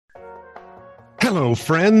Hello,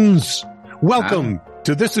 friends. Welcome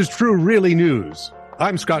to This Is True Really News.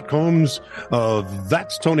 I'm Scott Combs of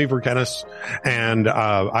That's Tony Verkenis, and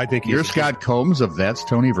I think you're Scott Combs of That's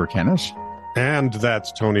Tony Verkenis, and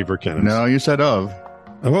That's Tony Verkenis. No, you said of.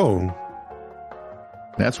 Oh,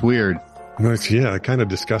 that's weird. Yeah, kind of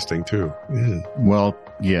disgusting too. Yeah. Well,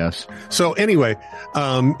 yes. So anyway,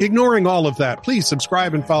 ignoring all of that, please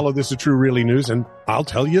subscribe and follow This Is True Really News, and I'll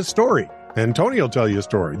tell you a story. And Tony will tell you a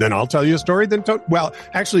story. Then I'll tell you a story. Then well,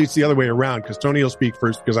 actually, it's the other way around because Tony will speak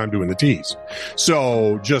first because I'm doing the tease.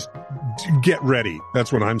 So just get ready.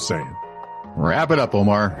 That's what I'm saying. Wrap it up,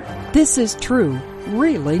 Omar. This is True,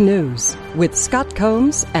 Really News with Scott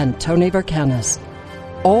Combs and Tony Verkenis.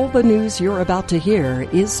 All the news you're about to hear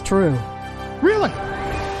is true. Really?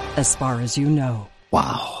 As far as you know.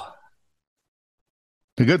 Wow.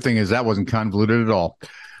 The good thing is that wasn't convoluted at all.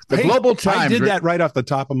 The Global Times. I did that right off the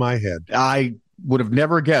top of my head. I would have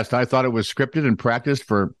never guessed. I thought it was scripted and practiced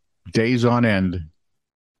for days on end.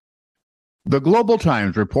 The Global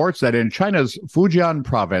Times reports that in China's Fujian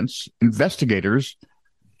province, investigators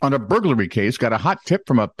on a burglary case got a hot tip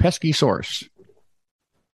from a pesky source.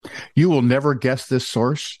 You will never guess this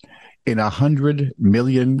source in 100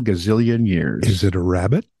 million gazillion years. Is it a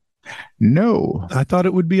rabbit? No. I thought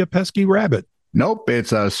it would be a pesky rabbit. Nope,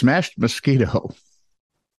 it's a smashed mosquito.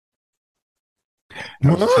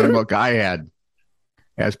 That was the same look I had.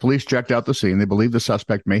 As police checked out the scene, they believe the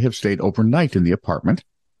suspect may have stayed overnight in the apartment.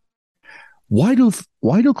 Why do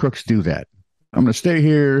crooks do that? I'm going to stay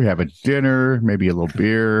here, have a dinner, maybe a little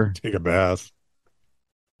beer. Take a bath.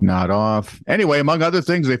 Nod off. Anyway, among other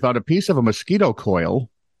things, they found a piece of a mosquito coil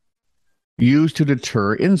used to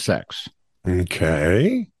deter insects.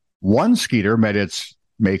 Okay. One skeeter met its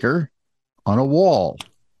maker on a wall.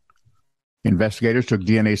 Investigators took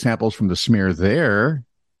DNA samples from the smear there.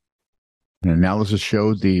 An analysis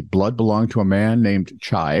showed the blood belonged to a man named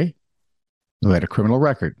Chai, who had a criminal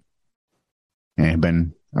record and had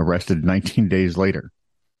been arrested 19 days later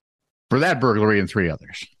for that burglary and 3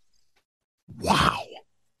 others. Wow.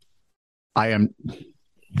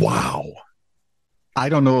 Wow. I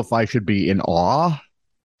don't know if I should be in awe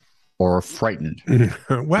or frightened.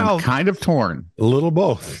 Well, I'm kind of torn. A little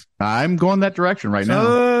both. I'm going that direction right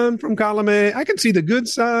now. From column A, I can see the good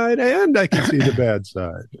side and I can see the bad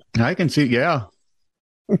side. I can see, yeah.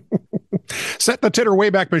 Set the titter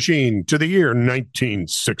wayback machine to the year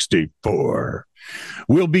 1964.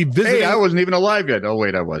 We'll be visiting. Hey, I wasn't even alive yet. Oh,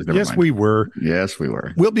 wait, I was. Never yes, mind. we were. Yes, we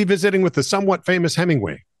were. We'll be visiting with the somewhat famous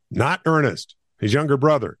Hemingway, not Ernest, his younger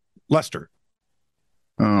brother, Lester.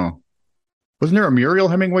 Oh. Wasn't there a Muriel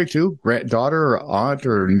Hemingway, too? Daughter or aunt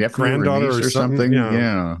or nephew granddaughter or niece or something?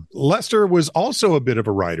 Yeah. Lester was also a bit of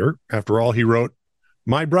a writer. After all, he wrote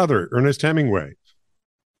My Brother, Ernest Hemingway.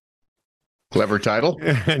 Clever title.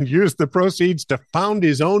 And used the proceeds to found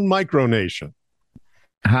his own micronation.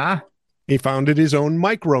 Huh? He founded his own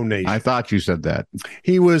micronation. I thought you said that.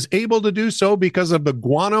 He was able to do so because of the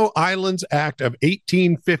Guano Islands Act of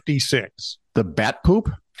 1856. The bat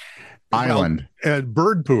poop? Island.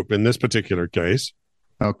 Bird poop in this particular case.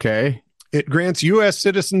 Okay. It grants U.S.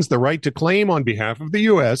 citizens the right to claim on behalf of the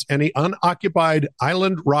U.S. any unoccupied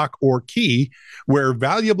island, rock, or key where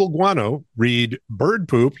valuable guano, read bird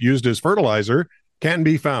poop used as fertilizer, can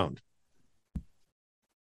be found.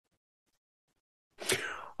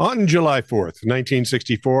 On July 4th,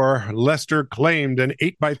 1964, Lester claimed an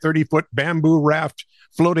 8 by 30 foot bamboo raft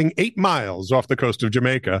floating 8 miles off the coast of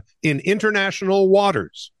Jamaica in international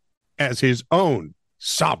waters as his own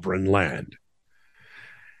sovereign land.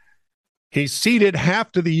 He ceded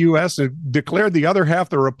half to the U.S. and declared the other half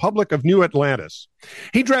the Republic of New Atlantis.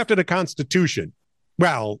 He drafted a constitution.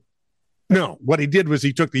 Well, no, what he did was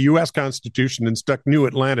he took the U.S. Constitution and stuck New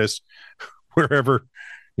Atlantis wherever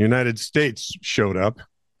the United States showed up.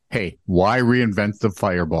 Hey, why reinvent the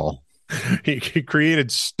fireball? He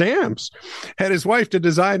created stamps, had his wife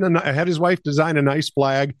design a nice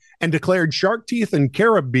flag, and declared shark teeth and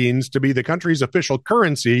carob beans to be the country's official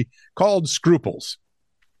currency, called scruples.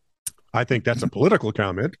 I think that's a political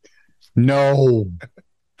comment. No.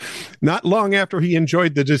 Not long after he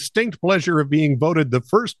enjoyed the distinct pleasure of being voted the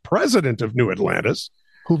first president of New Atlantis.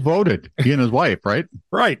 Who voted? He and his wife, right?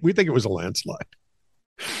 Right. We think it was a landslide.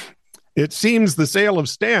 It seems the sale of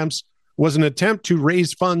stamps was an attempt to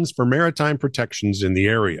raise funds for maritime protections in the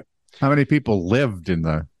area. How many people lived in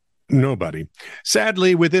the... Nobody.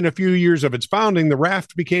 Sadly, within a few years of its founding, the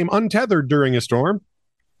raft became untethered during a storm,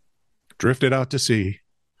 drifted out to sea,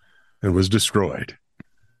 and was destroyed,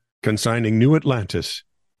 consigning New Atlantis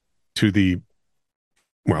to the,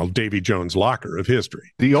 Davy Jones locker of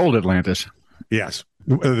history. The old Atlantis. Yes.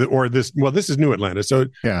 or this. Well, this is New Atlanta, so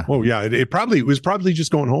Yeah. Oh yeah, it was probably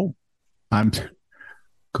just going home.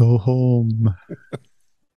 Go home.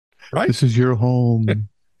 Right? This is your home.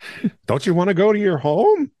 Don't you want to go to your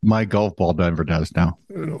home? My golf ball never does now.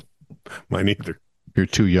 No, mine either. You're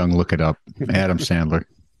too young. Look it up. Adam Sandler.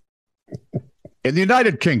 In the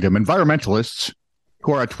United Kingdom, environmentalists,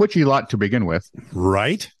 who are a twitchy lot to begin with,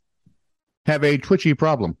 Right? have a twitchy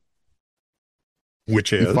problem.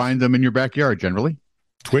 Which You is find them in your backyard generally.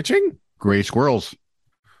 twitching. Gray squirrels.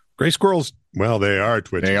 Gray squirrels. Well, they are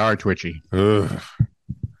twitching. They are twitchy. Ugh.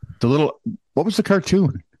 What was the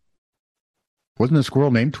cartoon? Wasn't the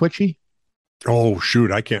squirrel named Twitchy? Oh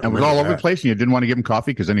shoot, I can't. And was remember all over that. the place, and you didn't want to give him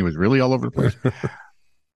coffee because then he was really all over the place.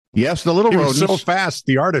 Yes, the little He was rodents. so fast,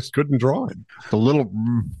 the artist couldn't draw him. The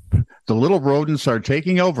little rodents are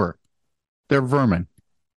taking over. They're vermin.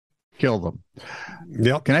 Kill them.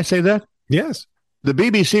 Yep. Can I say that? Yes. The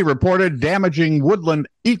BBC reported damaging woodland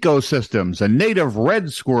ecosystems and native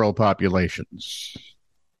red squirrel populations.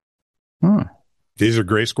 Huh. These are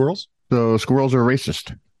gray squirrels. So squirrels are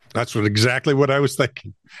racist. That's exactly what I was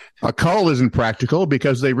thinking. A cull isn't practical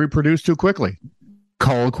because they reproduce too quickly.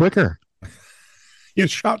 Cull quicker.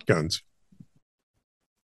 Use shotguns.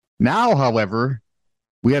 Now, however,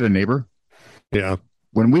 we had a neighbor. Yeah.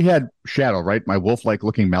 When we had Shadow, right, my wolf-like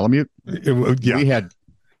looking Malamute, Yeah.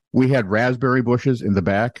 we had raspberry bushes in the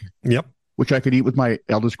back, Yep. which I could eat with my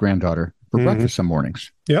eldest granddaughter for Mhm. breakfast some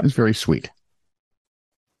mornings. Yep. It's very sweet.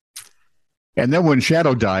 And then when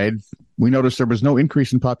Shadow died, we noticed there was no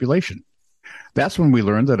increase in population. That's when we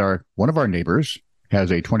learned that one of our neighbors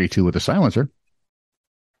has a 22 with a silencer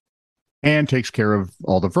and takes care of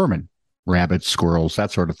all the vermin, rabbits, squirrels,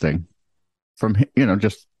 that sort of thing.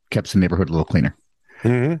 Just keeps the neighborhood a little cleaner.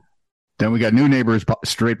 Mm-hmm. Then we got new neighbors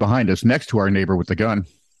straight behind us, next to our neighbor with the gun.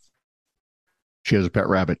 She has a pet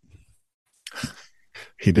rabbit.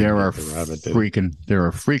 There are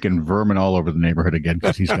freaking vermin all over the neighborhood again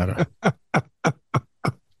because he's got a.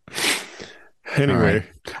 Anyway,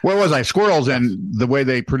 Right. Where was I? Squirrels and the way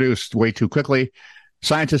they produced way too quickly.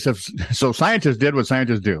 Scientists did what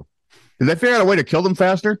scientists do. Did they figure out a way to kill them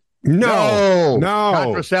faster? no.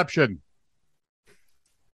 Contraception.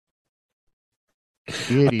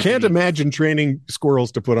 I can't imagine training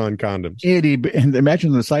squirrels to put on condoms. And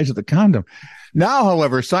imagine the size of the condom. Now,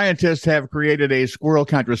 however, scientists have created a squirrel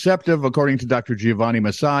contraceptive, according to Dr. Giovanni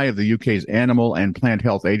Masai of the UK's Animal and Plant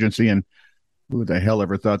Health Agency. And who the hell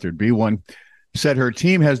ever thought there'd be one? Said her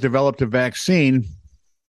team has developed a vaccine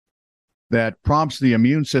that prompts the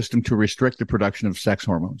immune system to restrict the production of sex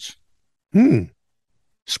hormones.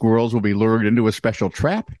 Squirrels will be lured into a special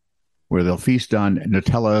trap where they'll feast on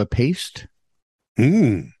Nutella paste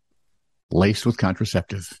laced with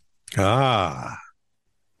contraceptive. Ah.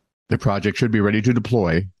 The project should be ready to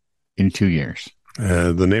deploy in 2 years.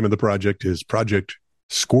 The name of the project is Project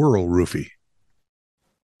Squirrel Roofie.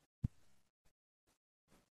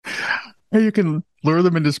 Hey, you can lure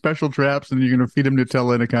them into special traps and you're going to feed them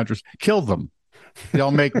Nutella and a contraceptive. Kill them.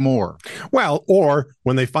 They'll make more. Well, or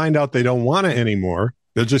when they find out they don't want it anymore,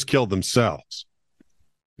 they'll just kill themselves.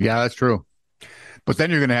 Yeah, that's true. But then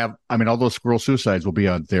you're going to have, all those squirrel suicides will be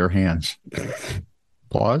on their hands.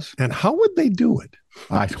 Pause. And how would they do it?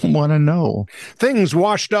 I don't want to know. Things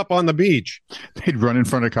washed up on the beach. They'd run in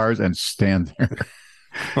front of cars and stand there.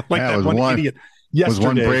 Like that one idiot yesterday. Was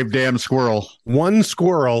one brave damn squirrel. One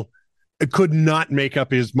squirrel could not make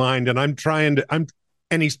up his mind, and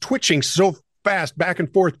and he's twitching so fast back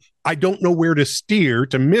and forth. I don't know where to steer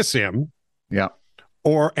to miss him. Yeah.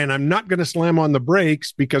 And I'm not going to slam on the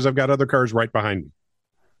brakes because I've got other cars right behind me.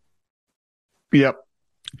 Yep.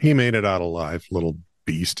 He made it out alive, little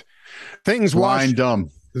beast. Things washed up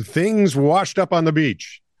on the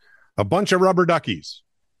beach. A bunch of rubber duckies.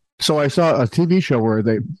 So I saw a TV show where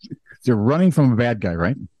they're running from a bad guy,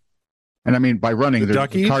 right? And by running,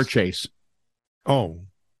 there's a car chase. Oh,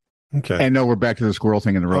 okay. And no, we're back to the squirrel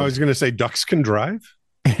thing in the road. I was going to say ducks can drive.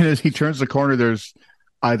 And as he turns the corner, there's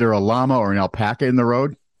either a llama or an alpaca in the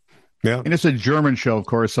road. Yeah. And it's a German show, of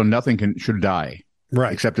course, so nothing should die.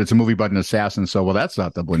 Right. Except it's a movie about an assassin. So, well, that's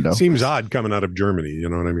out the window. Seems odd coming out of Germany. You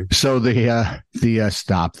know what I mean? So the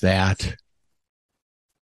stop that.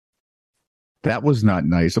 That was not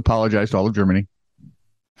nice. Apologize to all of Germany.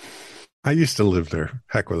 I used to live there.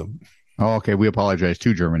 Heck with them. Oh, okay. We apologize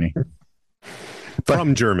to Germany.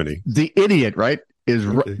 From Germany. The idiot, right?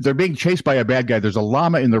 They're being chased by a bad guy. There's a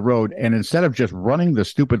llama in the road. And instead of just running the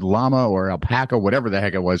stupid llama or alpaca, whatever the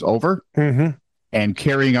heck it was, over and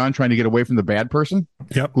carrying on, trying to get away from the bad person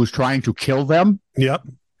who's trying to kill them. Yep.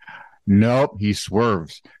 Nope. He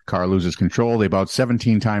swerves. Car loses control. They about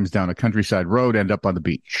 17 times down a countryside road, end up on the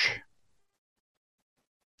beach.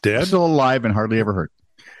 Dead? Still alive and hardly ever hurt.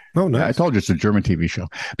 Oh, nice. Yeah, I told you it's a German TV show.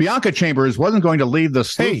 Bianca Chambers wasn't going to leave the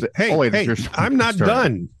sleuth. Hey, I'm not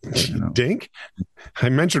done. Dink. I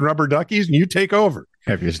mentioned rubber duckies, and you take over.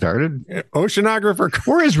 Have you started? Oceanographer.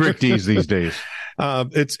 Where is Rick Dees these days?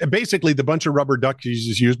 It's basically the bunch of rubber duckies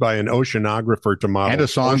is used by an oceanographer to model. And a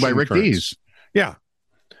song by Rick Dees. Yeah.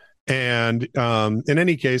 And in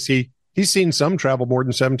any case, he's seen some travel more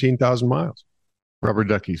than 17,000 miles. Rubber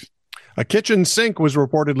duckies. A kitchen sink was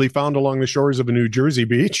reportedly found along the shores of a New Jersey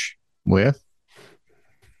beach. With?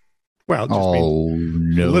 Well,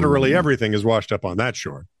 literally everything is washed up on that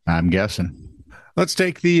shore. I'm guessing. Let's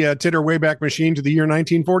take the Titter Wayback Machine to the year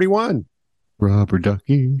 1941. Rubber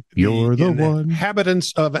ducky, you're the one.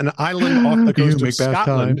 Inhabitants of an island off the coast of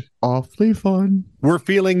Scotland, awfully fun. Were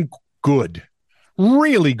feeling good,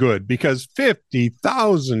 really good, because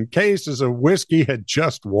 50,000 cases of whiskey had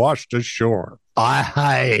just washed ashore.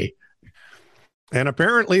 Aye. And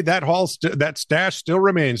apparently that stash still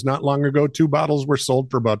remains. Not long ago, 2 bottles were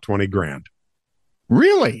sold for about $20,000.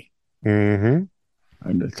 Really? Mm-hmm.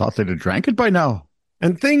 I thought they'd have drank it by now.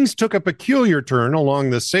 And things took a peculiar turn along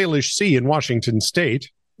the Salish Sea in Washington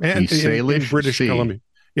State and in British Columbia.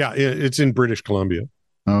 Yeah, it's in British Columbia.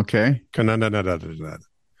 Okay.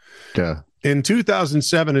 In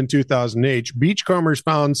 2007 and 2008, beachcombers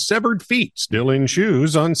found severed feet still in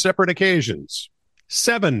shoes on separate occasions.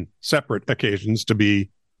 7 separate occasions, to be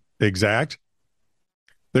exact.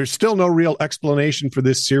 There's still no real explanation for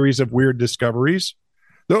this series of weird discoveries,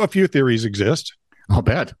 though a few theories exist. I'll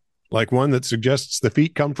bet. Like one that suggests the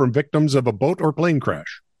feet come from victims of a boat or plane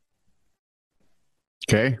crash.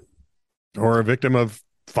 Okay. Or a victim of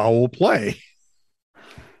foul play.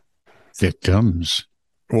 Victims.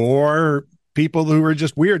 Or people who were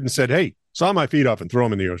just weird and said, hey, saw my feet off and throw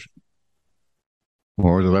them in the ocean.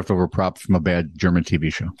 Or the leftover props from a bad German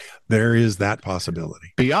TV show. There is that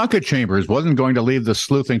possibility. Bianca Chambers wasn't going to leave the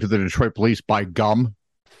sleuthing to the Detroit police by gum.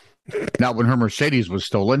 Not when her Mercedes was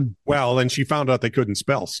stolen. Well, then she found out they couldn't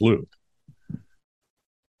spell sleuth.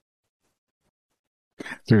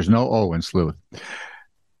 There's no O in sleuth.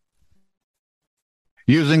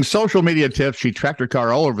 Using social media tips, she tracked her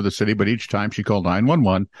car all over the city, but each time she called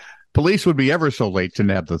 911, police would be ever so late to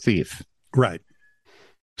nab the thief. Right.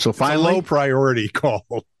 So finally, it's a low priority call.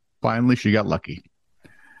 Finally, she got lucky.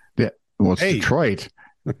 Yeah, well, it's Detroit.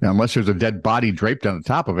 Unless there's a dead body draped on the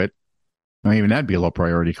top of it. Not even that'd be a low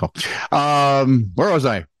priority call. Where was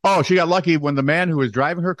I? Oh, she got lucky when the man who was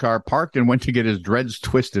driving her car parked and went to get his dreads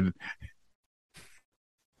twisted.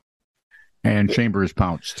 And Chambers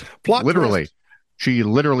pounced. She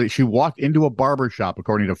walked into a barber shop,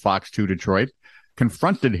 according to Fox 2 Detroit,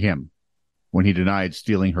 confronted him. When he denied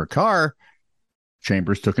stealing her car,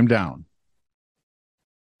 Chambers took him down.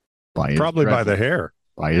 Probably by the hair.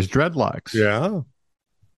 By his dreadlocks. Yeah.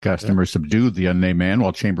 Customer subdued the unnamed man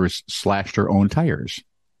while Chambers slashed her own tires.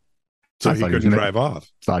 So he couldn't drive off.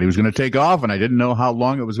 Thought he was going to take off, and I didn't know how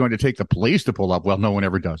long it was going to take the police to pull up. Well, no one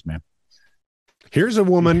ever does, man. Here's a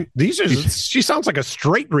woman. She sounds like a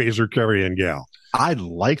straight razor carrying gal. I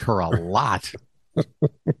like her a lot.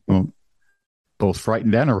 Well, both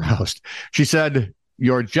frightened and aroused. She said,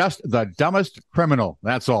 "You're just the dumbest criminal.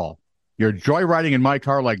 That's all. You're joyriding in my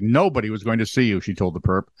car like nobody was going to see you," she told the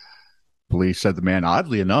perp. Police said the man,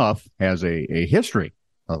 oddly enough, has a history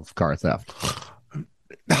of car theft.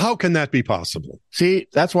 How can that be possible? See,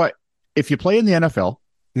 that's why if you play in the NFL,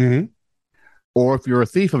 or if you're a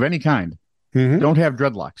thief of any kind, don't have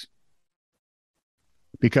dreadlocks.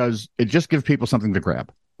 Because it just gives people something to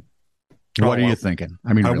grab. What are you thinking?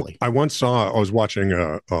 I mean, really. I was watching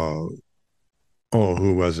who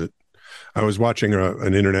was it? I was watching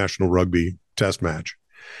an international rugby test match.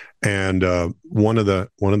 And one of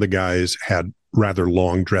the guys had rather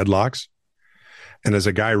long dreadlocks. And as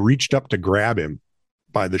a guy reached up to grab him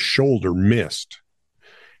by the shoulder, missed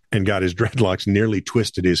and got his dreadlocks, nearly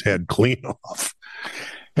twisted his head clean off.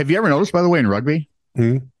 Have you ever noticed, by the way, in rugby,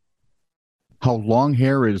 how long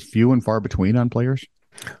hair is few and far between on players?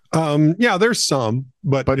 Yeah, there's some,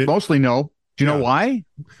 but mostly no. Do you know why?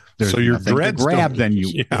 So your dreads grab then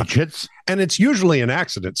you idiots. And it's usually an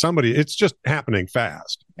accident. It's just happening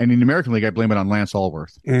fast. And in the American League, I blame it on Lance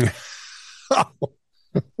Allworth.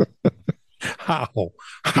 How?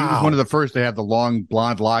 He was one of the first to have the long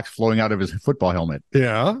blonde locks flowing out of his football helmet.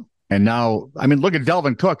 Yeah. And now, I mean, look at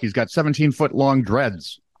Delvin Cook. He's got 17-foot long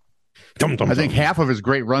dreads. I think half of his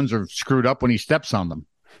great runs are screwed up when he steps on them.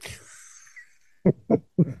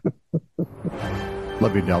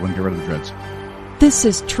 Love you, Delvin. Get rid of the dreads. This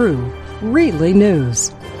is true, really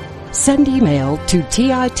news. Send email to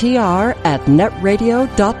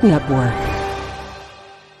TITR@netradio.network.